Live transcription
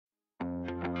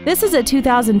This is a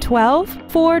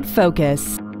 2012 Ford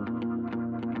Focus.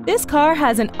 This car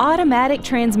has an automatic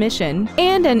transmission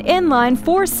and an inline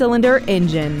 4-cylinder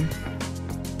engine.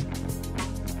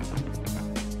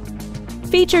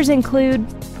 Features include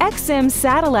XM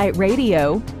satellite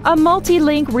radio, a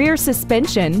multi-link rear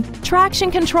suspension,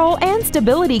 traction control and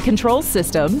stability control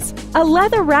systems, a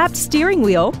leather-wrapped steering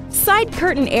wheel, side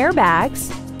curtain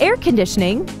airbags, air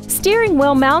conditioning, steering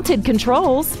wheel mounted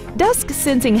controls,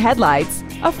 dusk-sensing headlights,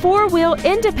 a 4-wheel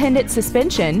independent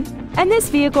suspension, and this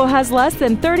vehicle has less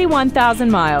than 31,000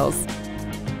 miles.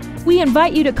 We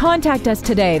invite you to contact us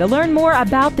today to learn more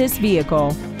about this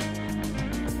vehicle.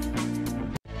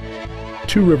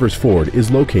 Two Rivers Ford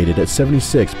is located at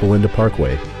 76 Belinda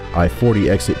Parkway, I-40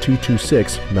 exit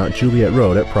 226, Mount Juliet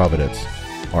Road at Providence.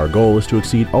 Our goal is to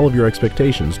exceed all of your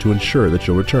expectations to ensure that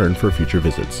you'll return for future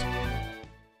visits.